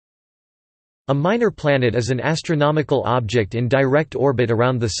A minor planet is an astronomical object in direct orbit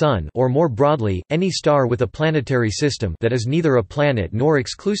around the Sun, or more broadly, any star with a planetary system that is neither a planet nor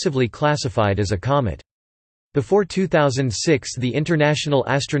exclusively classified as a comet. Before 2006, the International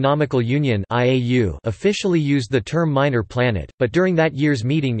Astronomical Union (IAU) officially used the term minor planet, but during that year's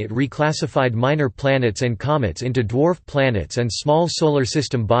meeting it reclassified minor planets and comets into dwarf planets and small solar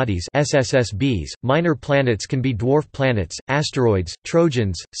system bodies (SSSBs). Minor planets can be dwarf planets, asteroids,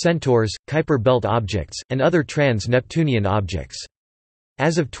 trojans, centaurs, Kuiper belt objects, and other trans-Neptunian objects.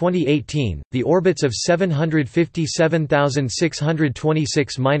 As of 2018, the orbits of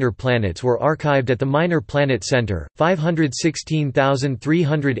 757,626 minor planets were archived at the Minor Planet Center,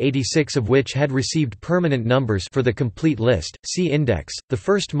 516,386 of which had received permanent numbers. For the complete list, see Index. The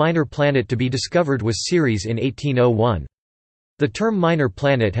first minor planet to be discovered was Ceres in 1801. The term minor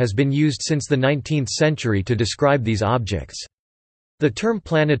planet has been used since the 19th century to describe these objects. The term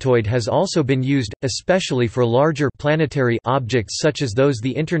planetoid has also been used, especially for larger planetary objects such as those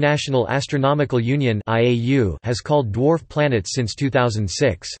the International Astronomical Union (IAU) has called dwarf planets since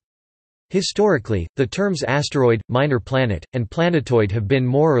 2006. Historically, the terms asteroid, minor planet, and planetoid have been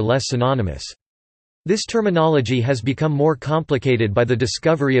more or less synonymous. This terminology has become more complicated by the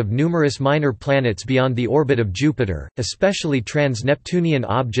discovery of numerous minor planets beyond the orbit of Jupiter, especially trans-Neptunian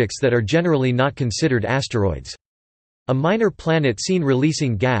objects that are generally not considered asteroids. A minor planet seen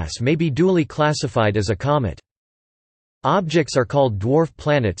releasing gas may be dually classified as a comet. Objects are called dwarf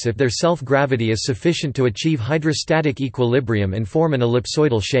planets if their self-gravity is sufficient to achieve hydrostatic equilibrium and form an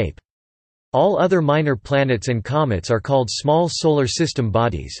ellipsoidal shape. All other minor planets and comets are called small solar system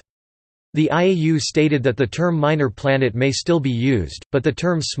bodies. The IAU stated that the term minor planet may still be used, but the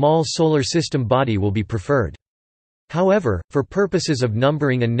term small solar system body will be preferred. However, for purposes of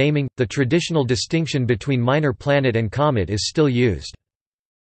numbering and naming, the traditional distinction between minor planet and comet is still used.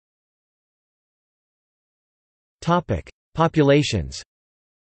 Populations.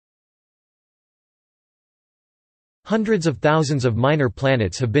 Hundreds of thousands of minor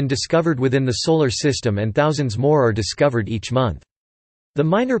planets have been discovered within the Solar System and thousands more are discovered each month. The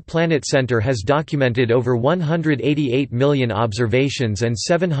Minor Planet Center has documented over 188 million observations and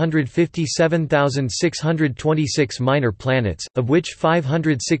 757,626 minor planets, of which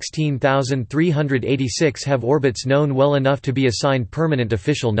 516,386 have orbits known well enough to be assigned permanent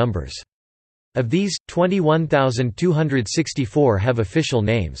official numbers. Of these, 21,264 have official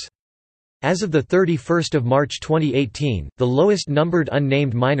names. As of 31 March 2018, the lowest numbered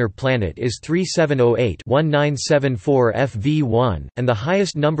unnamed minor planet is 3708-1974 FV1, and the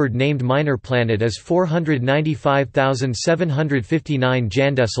highest numbered named minor planet is 495,759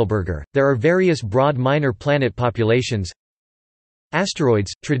 Jandesselberger. There are various broad minor planet populations.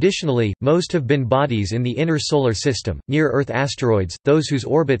 Asteroids. Traditionally, most have been bodies in the inner solar system, near-Earth asteroids, those whose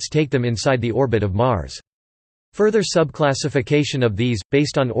orbits take them inside the orbit of Mars. Further subclassification of these,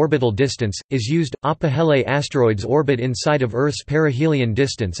 based on orbital distance, is used. Apohele asteroids orbit inside of Earth's perihelion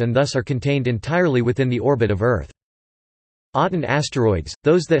distance and thus are contained entirely within the orbit of Earth. Autan asteroids,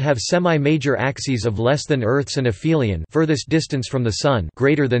 those that have semi-major axes of less than Earth's and aphelion furthest distance from the Sun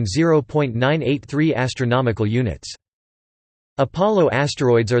greater than 0.983 astronomical units. Apollo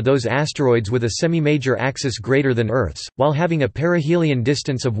asteroids are those asteroids with a semi-major axis greater than Earth's, while having a perihelion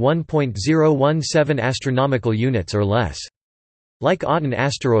distance of 1.017 astronomical units or less. Like Autan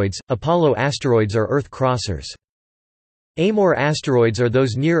asteroids, Apollo asteroids are Earth crossers. Amor asteroids are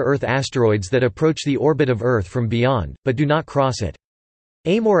those near-Earth asteroids that approach the orbit of Earth from beyond, but do not cross it.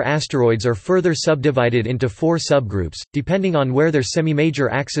 Amor asteroids are further subdivided into 4 subgroups, depending on where their semi-major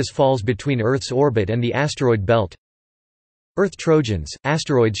axis falls between Earth's orbit and the asteroid belt. Earth Trojans,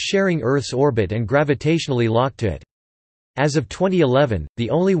 asteroids sharing Earth's orbit and gravitationally locked to it. As of 2011, the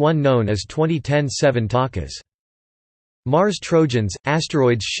only one known is 2010 7 Takas. Mars Trojans,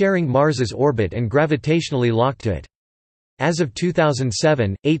 asteroids sharing Mars's orbit and gravitationally locked to it. As of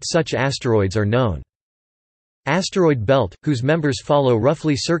 2007, 8 such asteroids are known. Asteroid belt, whose members follow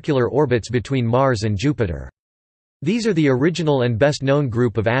roughly circular orbits between Mars and Jupiter. These are the original and best-known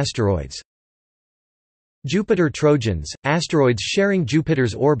group of asteroids. Jupiter Trojans, asteroids sharing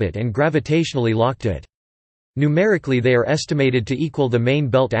Jupiter's orbit and gravitationally locked to it. Numerically they are estimated to equal the main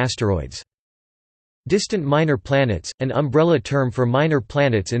belt asteroids. Distant minor planets, an umbrella term for minor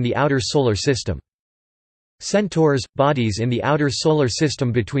planets in the outer solar system. Centaurs, bodies in the outer solar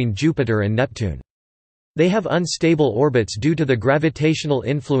system between Jupiter and Neptune. They have unstable orbits due to the gravitational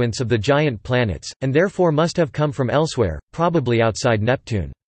influence of the giant planets, and therefore must have come from elsewhere, probably outside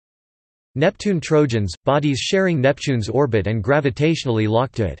Neptune. Neptune Trojans, bodies sharing Neptune's orbit and gravitationally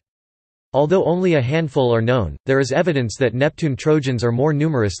locked to it. Although only a handful are known, there is evidence that Neptune Trojans are more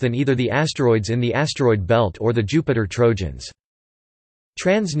numerous than either the asteroids in the asteroid belt or the Jupiter Trojans.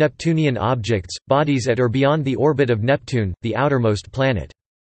 Trans-Neptunian objects, bodies at or beyond the orbit of Neptune, the outermost planet.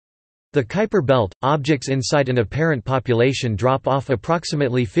 The Kuiper belt, objects inside an apparent population drop off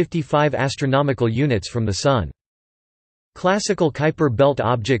approximately 55 astronomical units from the Sun. Classical Kuiper belt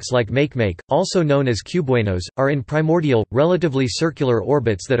objects like Makemake, also known as cubewanos, are in primordial, relatively circular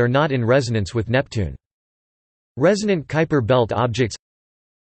orbits that are not in resonance with Neptune. Resonant Kuiper belt objects.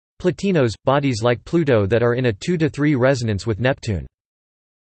 Plutinos, bodies like Pluto that are in a 2 to 3 resonance with Neptune.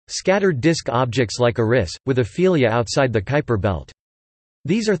 Scattered disk objects like Eris, with aphelia outside the Kuiper belt.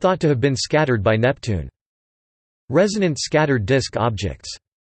 These are thought to have been scattered by Neptune. Resonant scattered disk objects.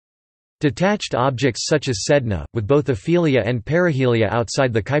 Detached objects such as Sedna, with both aphelia and perihelia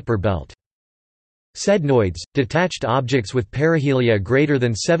outside the Kuiper belt. Sednoids, detached objects with perihelia greater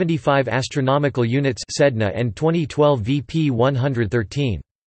than 75 astronomical units Sedna and 2012 VP 113.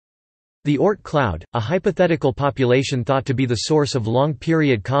 The Oort cloud, a hypothetical population thought to be the source of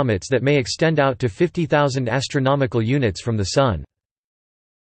long-period comets that may extend out to 50,000 astronomical units from the Sun.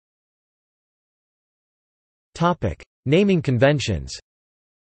 Naming conventions.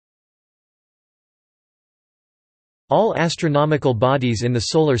 All astronomical bodies in the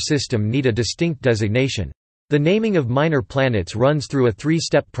Solar System need a distinct designation. The naming of minor planets runs through a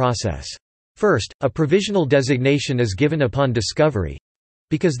three-step process. First, a provisional designation is given upon discovery,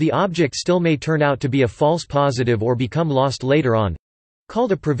 because the object still may turn out to be a false positive or become lost later on,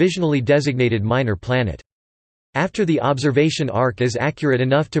 called a provisionally designated minor planet. After the observation arc is accurate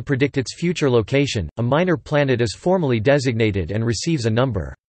enough to predict its future location, a minor planet is formally designated and receives a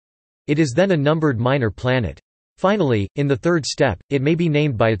number. It is then a numbered minor planet. Finally, in the third step, it may be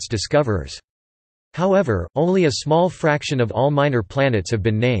named by its discoverers. However, only a small fraction of all minor planets have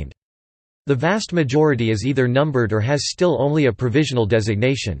been named. The vast majority is either numbered or has still only a provisional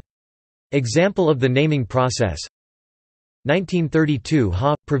designation. Example of the naming process: 1932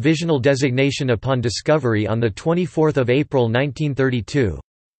 Ha – provisional designation upon discovery on 24 April 1932.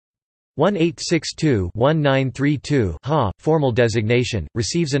 1862-1932 Ha – formal designation,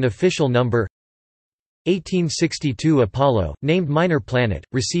 receives an official number. 1862 Apollo, named minor planet,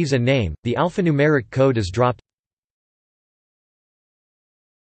 receives a name, the alphanumeric code is dropped.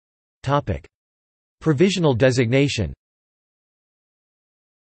 Provisional designation.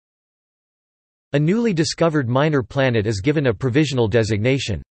 A newly discovered minor planet is given a provisional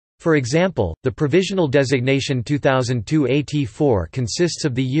designation. For example, the provisional designation 2002 AT4 consists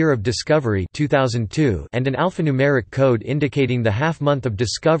of the year of discovery 2002 and an alphanumeric code indicating the half-month of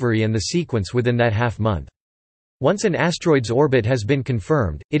discovery and the sequence within that half-month. Once an asteroid's orbit has been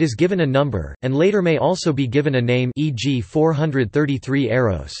confirmed, it is given a number, and later may also be given a name, e.g. 433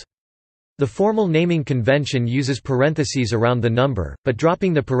 Eros. The formal naming convention uses parentheses around the number, but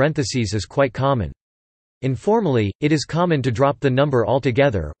dropping the parentheses is quite common. Informally, it is common to drop the number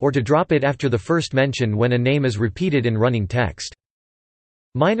altogether, or to drop it after the first mention when a name is repeated in running text.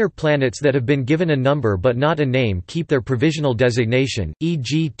 Minor planets that have been given a number but not a name keep their provisional designation,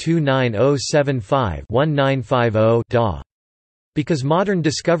 e.g. 29075-1950 DA. Because modern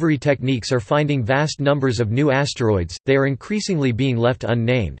discovery techniques are finding vast numbers of new asteroids, they are increasingly being left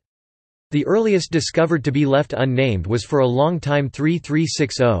unnamed. The earliest discovered to be left unnamed was for a long time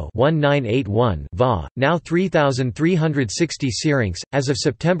 3360-1981 Va, now 3360 Syrinx. As of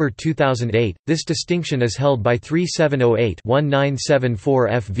September 2008, this distinction is held by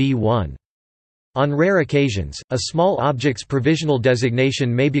 3708-1974 FV1. On rare occasions, a small object's provisional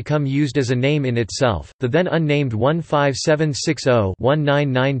designation may become used as a name in itself. The then unnamed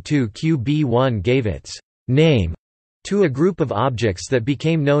 15760-1992 QB1 gave its name to a group of objects that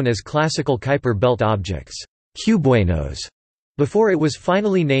became known as classical Kuiper belt objects, cubewanos, before it was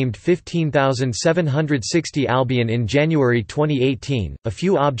finally named 15760 Albion in January 2018. A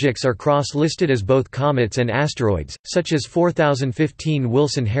few objects are cross-listed as both comets and asteroids, such as 4015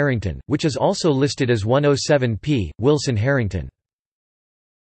 Wilson-Harrington, which is also listed as 107P Wilson-Harrington.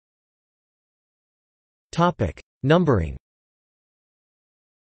 Topic: Numbering.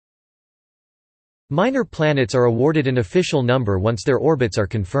 Minor planets are awarded an official number once their orbits are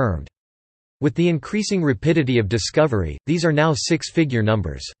confirmed. With the increasing rapidity of discovery, these are now six-figure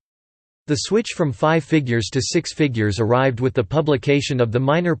numbers. The switch from 5 figures to 6 figures arrived with the publication of the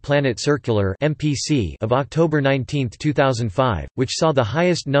Minor Planet Circular (MPC) of October 19, 2005, which saw the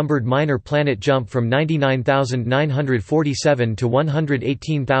highest numbered minor planet jump from 99,947 to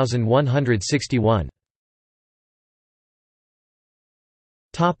 118,161.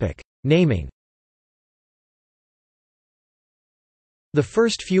 Topic: Naming. The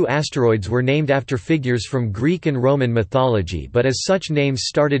first few asteroids were named after figures from Greek and Roman mythology, but as such names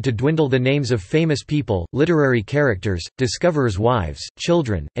started to dwindle, the names of famous people, literary characters, discoverers' wives,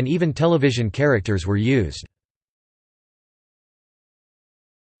 children, and even television characters were used.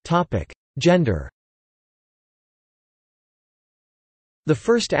 Gender. The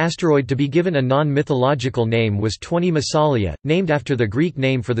first asteroid to be given a non-mythological name was 20 Massalia, named after the Greek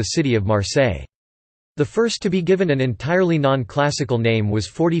name for the city of Marseille. The first to be given an entirely non-classical name was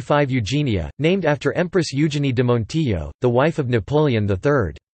 45 Eugenia, named after Empress Eugenie de Montijo, the wife of Napoleon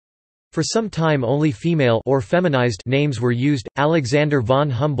III. For some time only female or feminized names were used. Alexander von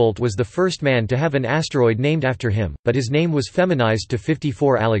Humboldt was the first man to have an asteroid named after him, but his name was feminized to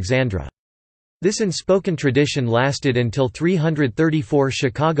 54 Alexandra. This unspoken tradition lasted until 334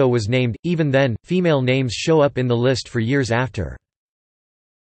 Chicago was named. Even then, female names show up in the list for years after.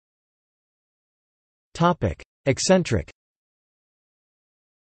 Eccentric.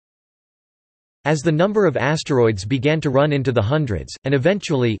 As the number of asteroids began to run into the hundreds, and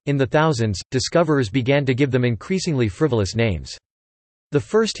eventually, in the thousands, discoverers began to give them increasingly frivolous names. The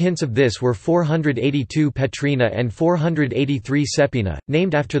first hints of this were 482 Petrina and 483 Sepina,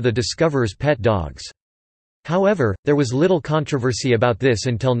 named after the discoverers' pet dogs. However, there was little controversy about this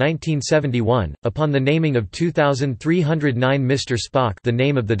until 1971, upon the naming of 2309 Mr. Spock, the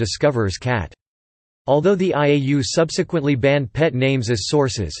name of the discoverer's cat. Although the IAU subsequently banned pet names as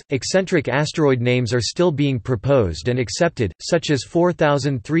sources, eccentric asteroid names are still being proposed and accepted, such as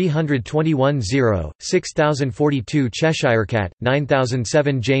 4321 6042 Cheshirecat,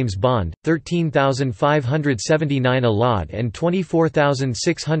 9007 James Bond, 13579 Alad and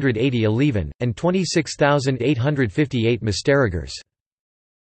 24680 Alevan, and 26858 Mysterigers.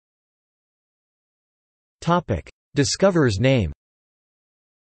 Discoverer's name.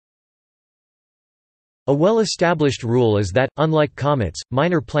 A well-established rule is that, unlike comets,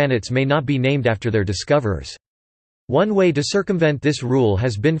 minor planets may not be named after their discoverers. One way to circumvent this rule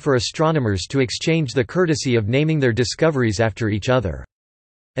has been for astronomers to exchange the courtesy of naming their discoveries after each other.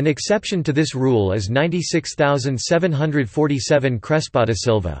 An exception to this rule is 96747 Crespo da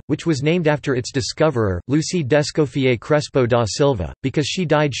Silva, which was named after its discoverer, Lucie d'Escoffier Crespo da Silva, because she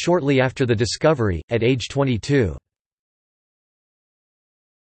died shortly after the discovery, at age 22.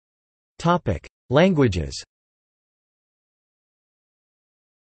 Languages.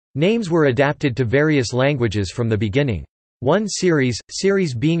 Names were adapted to various languages from the beginning. One Ceres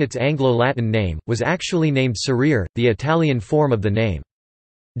being its Anglo-Latin name, was actually named Sarir, the Italian form of the name.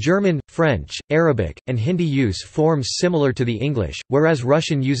 German, French, Arabic, and Hindi use forms similar to the English, whereas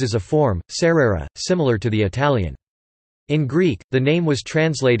Russian uses a form, Sarera, similar to the Italian. In Greek, the name was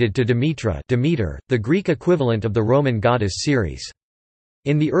translated to Demetra, Demeter, the Greek equivalent of the Roman goddess Ceres.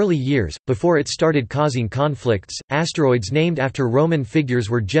 In the early years, before it started causing conflicts, asteroids named after Roman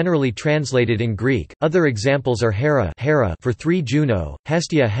figures were generally translated in Greek. Other examples are Hera, Hera for 3 Juno,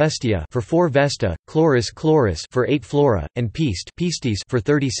 Hestia, Hestia for 4 Vesta, Chloris, Chloris for 8 Flora, and Piste, Pistis for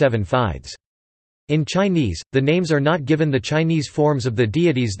 37 Fides. In Chinese, the names are not given the Chinese forms of the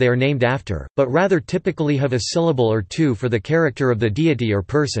deities they are named after, but rather typically have a syllable or two for the character of the deity or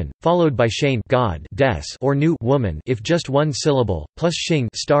person, followed by Shane God, Des, or Nu woman if just one syllable, plus Xing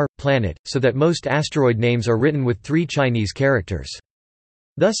star, planet, so that most asteroid names are written with 3 Chinese characters.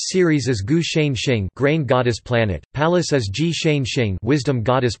 Thus Ceres is Gu Shane Xing grain goddess planet, Pallas is Ji Shane Xing wisdom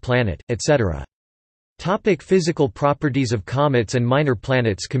goddess planet, etc. Physical properties of comets and minor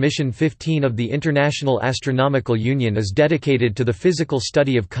planets. Commission 15 of the International Astronomical Union is dedicated to the physical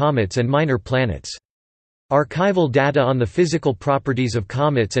study of comets and minor planets. Archival data on the physical properties of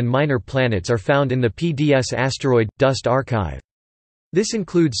comets and minor planets are found in the PDS Asteroid Dust Archive. This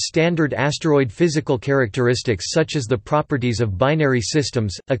includes standard asteroid physical characteristics such as the properties of binary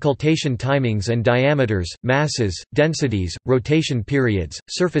systems, occultation timings and diameters, masses, densities, rotation periods,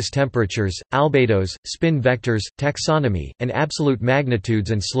 surface temperatures, albedos, spin vectors, taxonomy, and absolute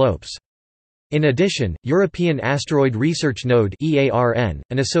magnitudes and slopes. In addition, European Asteroid Research Node (EARN),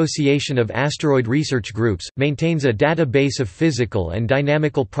 an association of asteroid research groups, maintains a database of physical and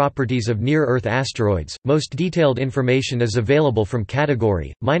dynamical properties of near-Earth asteroids. Most detailed information is available from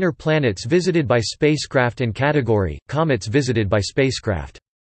category: minor planets visited by spacecraft, and category: comets visited by spacecraft.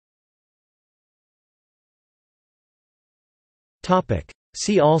 Topic: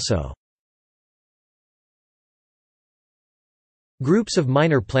 See also: Groups of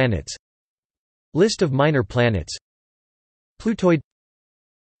minor planets, List of minor planets, Plutoid,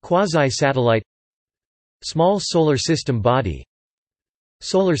 Quasi-satellite, Small solar system body,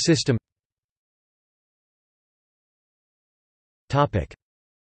 Solar system. Topic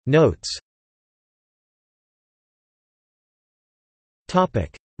Notes.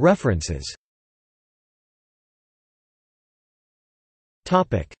 References.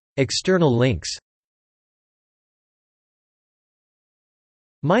 External links.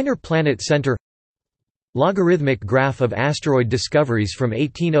 Minor Planet Center. Logarithmic graph of asteroid discoveries from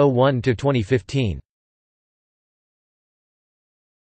 1801 to 2015.